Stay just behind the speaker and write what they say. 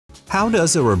How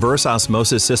does a reverse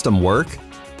osmosis system work?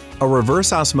 A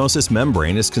reverse osmosis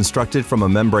membrane is constructed from a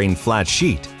membrane flat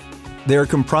sheet. They are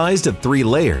comprised of 3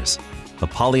 layers: a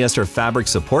polyester fabric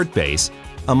support base,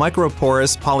 a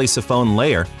microporous polysufone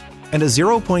layer, and a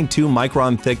 0.2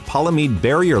 micron thick polyamide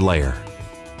barrier layer.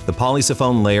 The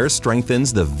polysufone layer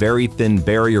strengthens the very thin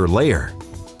barrier layer.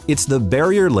 It's the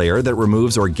barrier layer that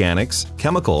removes organics,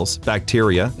 chemicals,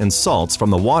 bacteria, and salts from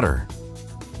the water.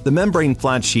 The membrane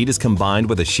flat sheet is combined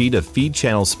with a sheet of feed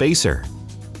channel spacer.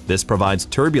 This provides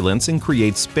turbulence and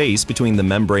creates space between the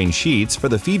membrane sheets for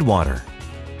the feed water.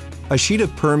 A sheet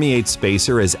of permeate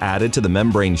spacer is added to the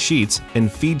membrane sheets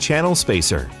and feed channel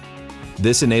spacer.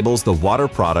 This enables the water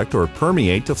product or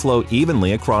permeate to flow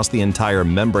evenly across the entire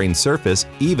membrane surface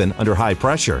even under high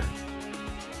pressure.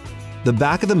 The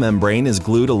back of the membrane is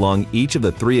glued along each of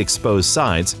the 3 exposed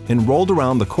sides and rolled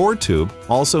around the core tube,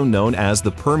 also known as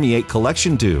the permeate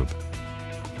collection tube.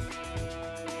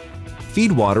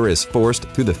 Feed water is forced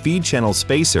through the feed channel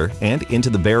spacer and into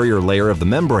the barrier layer of the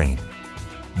membrane.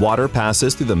 Water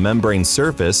passes through the membrane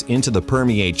surface into the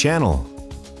permeate channel.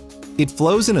 It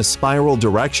flows in a spiral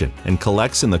direction and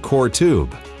collects in the core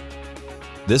tube.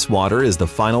 This water is the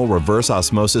final reverse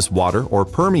osmosis water or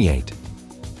permeate.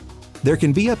 There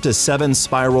can be up to 7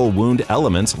 spiral wound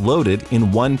elements loaded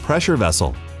in one pressure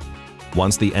vessel.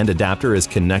 Once the end adapter is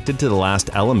connected to the last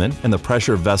element and the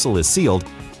pressure vessel is sealed,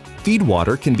 feed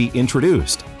water can be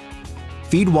introduced.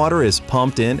 Feed water is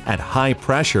pumped in at high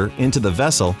pressure into the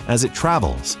vessel as it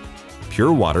travels.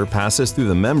 Pure water passes through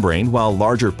the membrane while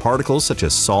larger particles such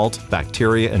as salt,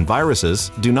 bacteria, and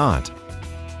viruses do not.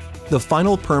 The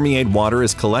final permeate water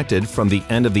is collected from the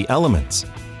end of the elements.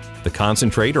 The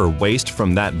concentrate or waste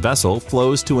from that vessel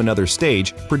flows to another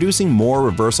stage, producing more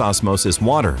reverse osmosis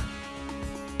water.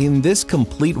 In this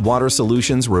complete water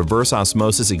solutions reverse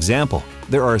osmosis example,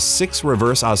 there are 6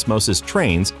 reverse osmosis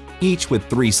trains, each with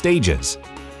 3 stages.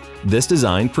 This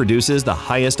design produces the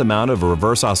highest amount of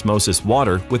reverse osmosis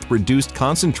water with reduced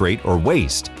concentrate or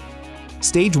waste.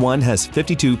 Stage 1 has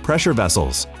 52 pressure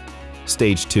vessels.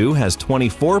 Stage 2 has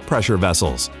 24 pressure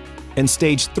vessels. And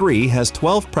Stage 3 has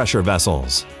 12 pressure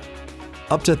vessels.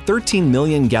 Up to 13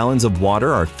 million gallons of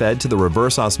water are fed to the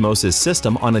reverse osmosis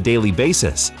system on a daily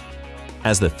basis.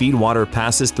 As the feed water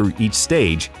passes through each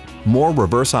stage, more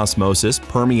reverse osmosis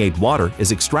permeate water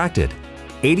is extracted.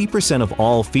 80% of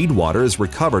all feed water is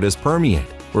recovered as permeate,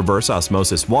 reverse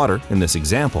osmosis water in this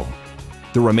example.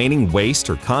 The remaining waste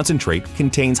or concentrate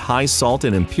contains high salt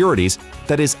and impurities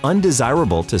that is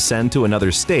undesirable to send to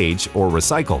another stage or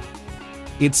recycle.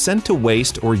 It's sent to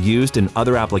waste or used in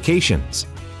other applications.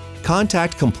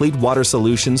 Contact Complete Water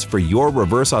Solutions for your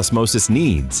reverse osmosis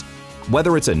needs.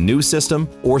 Whether it's a new system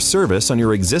or service on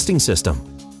your existing system,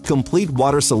 Complete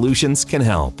Water Solutions can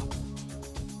help.